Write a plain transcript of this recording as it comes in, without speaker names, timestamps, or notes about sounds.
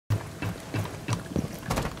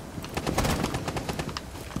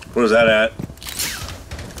Where's that at?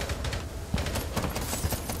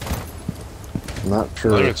 Not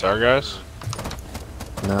sure. I think it's our guys.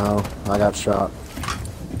 No, I got shot.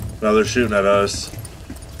 No, they're shooting at us.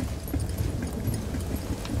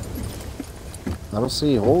 I don't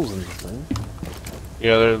see holes in the thing.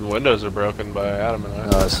 Yeah, the windows are broken by Adam and I.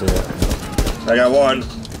 Oh, I see it. I got one.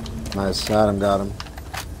 Nice, Adam got him.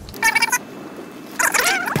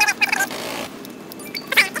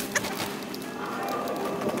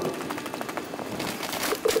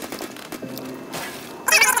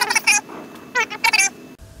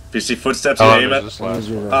 If you see footsteps, you aim it.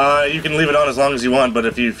 You can leave it on as long as you want, but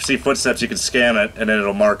if you see footsteps, you can scan it, and then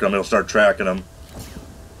it'll mark them. It'll start tracking them.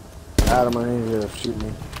 Adam, I need you to shoot me.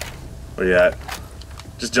 Where you at?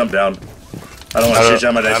 Just jump down. I don't want to shoot you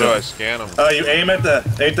on my dice. How do I scan them? You aim at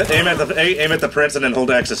the prints and then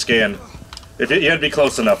hold X to scan. You had to be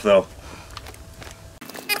close enough though.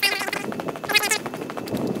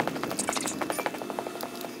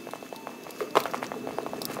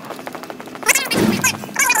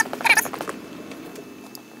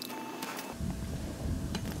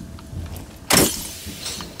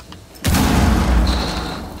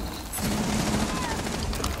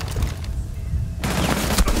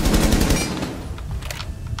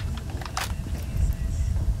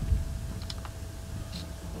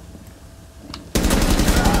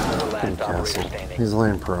 He's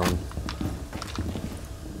laying prone.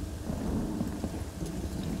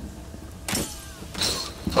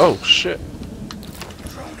 Oh shit.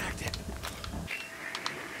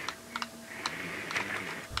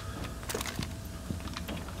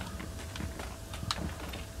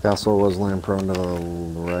 Castle was laying prone to the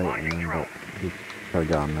right, and he probably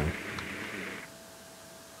got him there.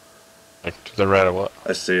 Like to the right of what?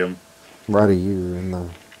 I see him. Right of you in the...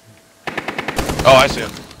 Oh, I see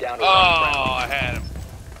him. Oh, I had him.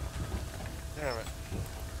 Damn it.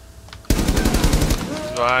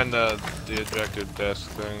 He's behind the ejected desk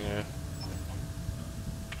thing, yeah.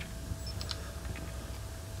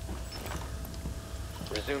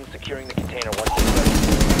 Resume securing the container once it's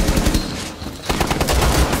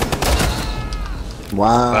ready.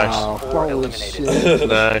 Wow. Nice. Holy shit.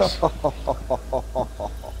 Nice.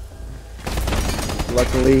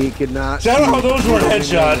 Luckily he could not... I don't know how those weren't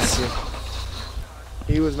headshots.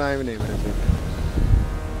 He was not even aiming at you.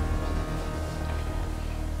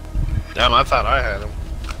 Damn, I thought I had him.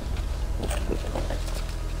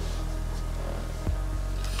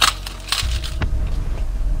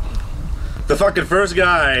 The fucking first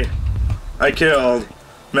guy I killed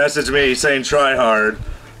messaged me saying try hard.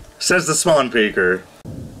 Says the spawn peeker.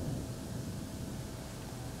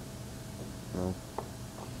 Oh.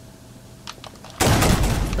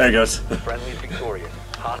 There he goes. Friendly victorious.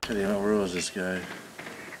 Damn, where was this guy?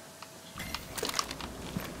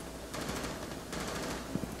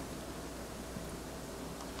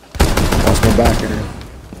 Let's go back in here.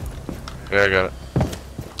 Yeah, I got it.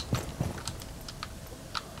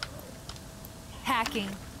 Hacking.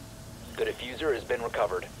 The diffuser has been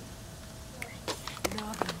recovered.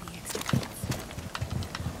 Logging the experience.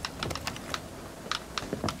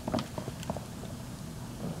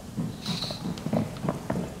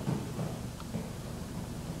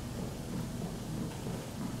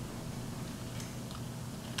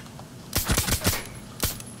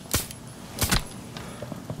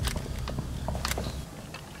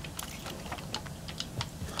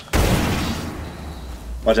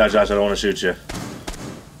 Watch out, Josh, I don't want to shoot you.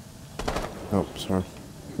 Oh, sorry.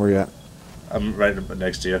 Where you at? I'm right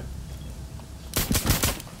next to you.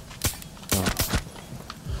 Oh.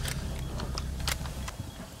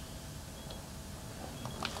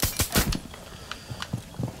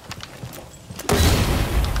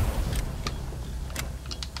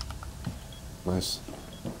 Nice.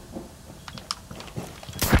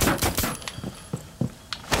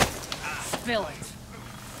 Spill it.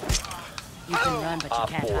 You can run, but you Op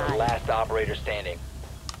can't 4, hide. last operator standing.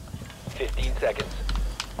 15 seconds.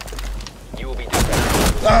 You will be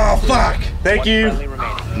dismissed. Oh, fuck! Thank you! Friendly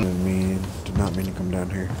remaining. Did not mean to come down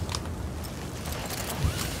here.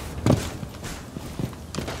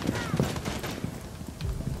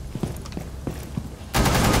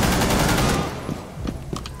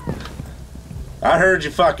 I heard you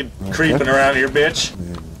fucking creeping around here, bitch.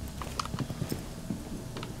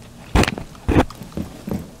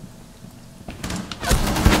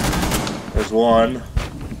 There's one.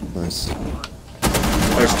 Nice.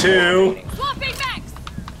 There's two. Swapping max!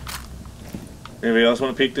 Anybody else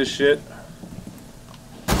want to peek this shit?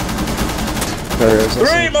 There is. Three,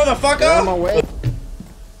 motherfucker! Get out of my way.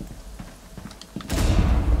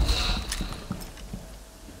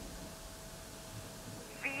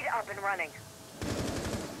 Feed up and running.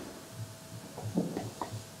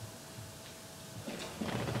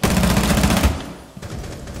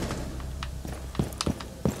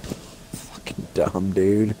 dumb,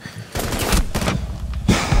 dude.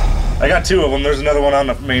 I got 2 of them. There's another one on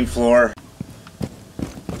the main floor.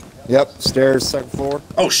 Yep, stairs, second floor.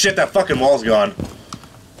 Oh shit, that fucking wall's gone.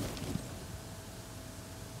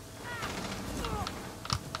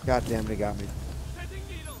 God damn it, he got me.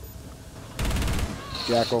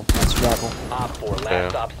 Jackal, that's Jackal. Op 4, last Damn.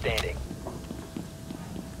 stop standing.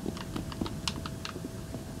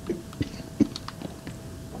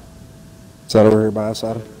 Is that over here by us,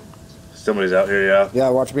 Adam? Somebody's out here, yeah. Yeah,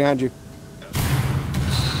 watch behind you.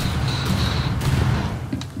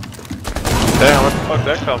 Damn, where the fuck did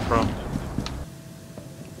that come from?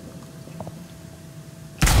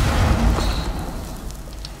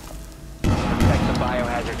 Protect the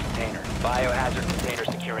biohazard container. Biohazard container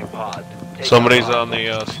securing pods. Take Somebody's out on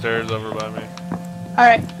the stairs over by me.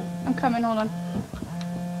 Alright, I'm coming, hold on.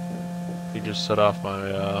 He just set off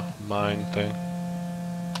my mine thing.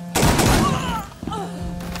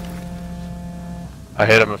 I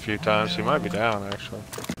hit him a few times. He might be down actually.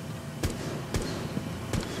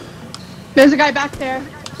 There's a guy back there.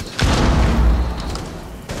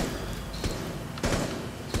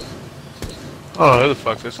 Oh, who the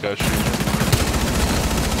fuck this guy shooting?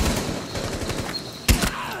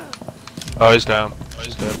 Oh, he's down. Oh,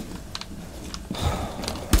 he's dead.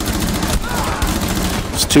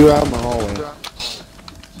 There's 2 out in the hallway.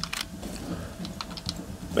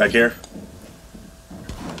 Back here.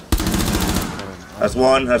 That's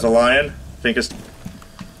one. That's a lion. I think it's.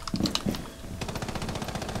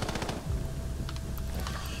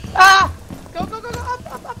 Ah! Go, go, go, go,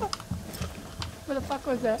 up. Where the fuck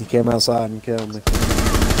was that? He came outside and killed me.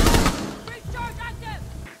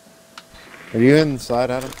 Are you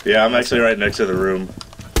inside, Adam? Yeah, I'm actually right next to the room.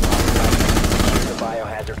 the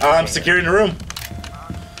biohazard container. I'm securing the room.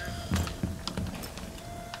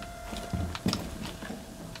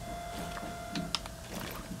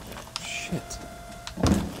 Shit.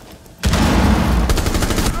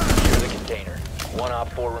 Secure the container. One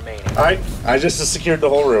Op 4 remaining. Alright, I just secured the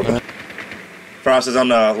whole room. Frost is on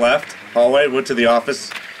the left hallway, went to the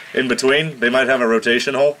office in between. They might have a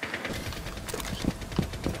rotation hole.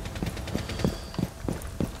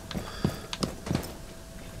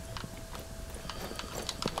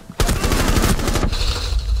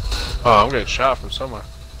 Oh, I'm getting shot from somewhere.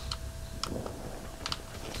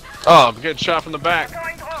 Oh, I'm getting shot from the back.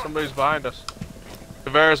 Somebody's behind us.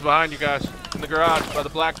 Caveira's behind you guys. In the garage by the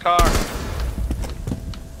black car.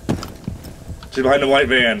 She's behind the white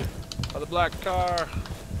van. By the black car.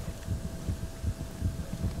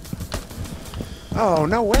 Oh,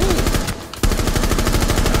 no way!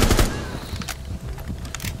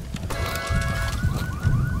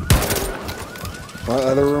 What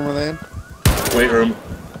other room are they in? Weight room.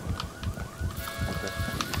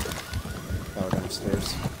 Oh,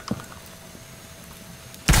 downstairs.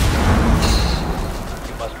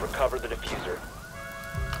 You must recover the diffuser.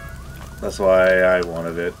 That's why I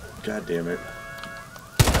wanted it. God damn it.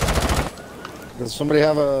 Does somebody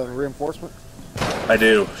have a reinforcement? I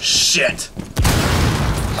do. Shit!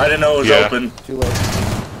 I didn't know it was Yeah. open. Too late.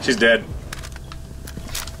 She's dead.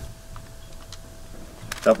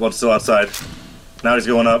 That one's still outside. Now he's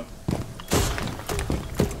going up.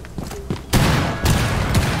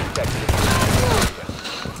 Protect the diffuser.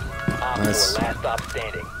 Op 4, Nice. last stop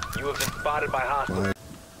standing. You have been spotted by hostiles. Nice.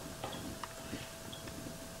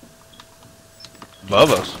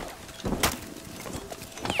 Above us.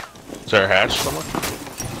 Is there a hatch somewhere?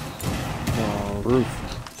 Roof.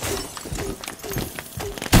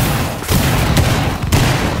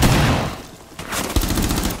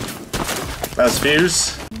 That's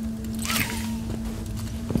Fuse.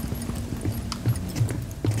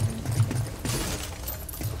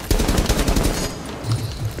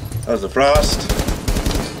 That was the Frost.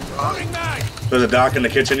 There's a dock in the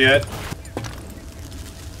kitchen yet.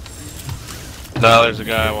 No, there's a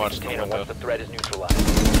guy I watched in the Container window. once the threat is neutralized.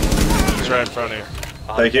 He's right in front of you.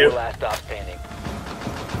 Op Thank 4, you. last stop standing.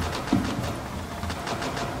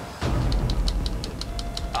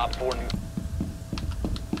 Op 4 new.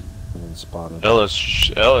 And spotted. Ella's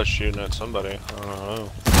shooting at somebody. I don't know.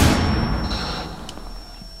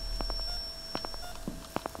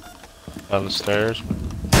 Down the stairs.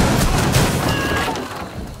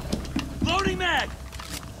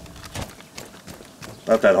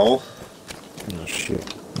 Out that hole. Oh,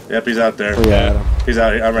 shit. Yep, he's out there. Oh, yeah, Adam. He's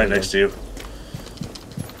out here. I'm right next to you.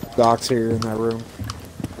 Doc's here in that room.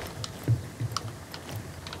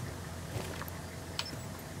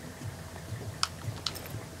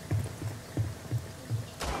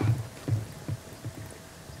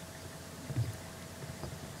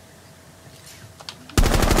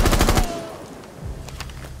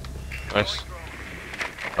 Nice.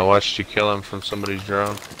 I watched you kill him from somebody's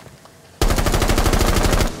drone.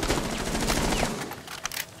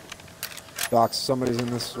 Docs, somebody's in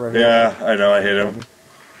this right here. Yeah, I know, I hit him.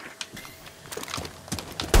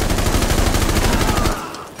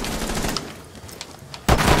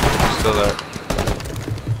 Still there.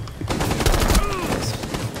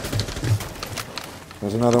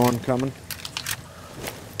 There's another one coming.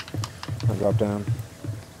 I'll drop down.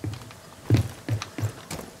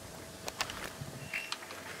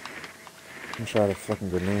 I'm trying a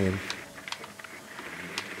fucking grenade.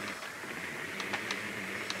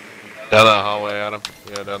 Down that hallway, Adam.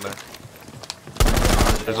 Yeah, down there.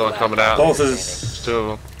 There's one coming out. Pulse There's is, two of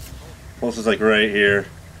them. Pulse is like right here.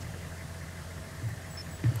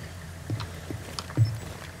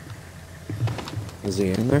 Is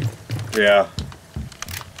he in there? Yeah.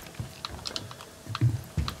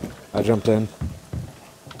 I jumped in.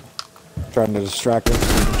 Trying to distract him. So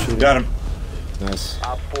he can shoot Got him. Nice.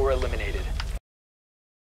 Op 4 eliminated.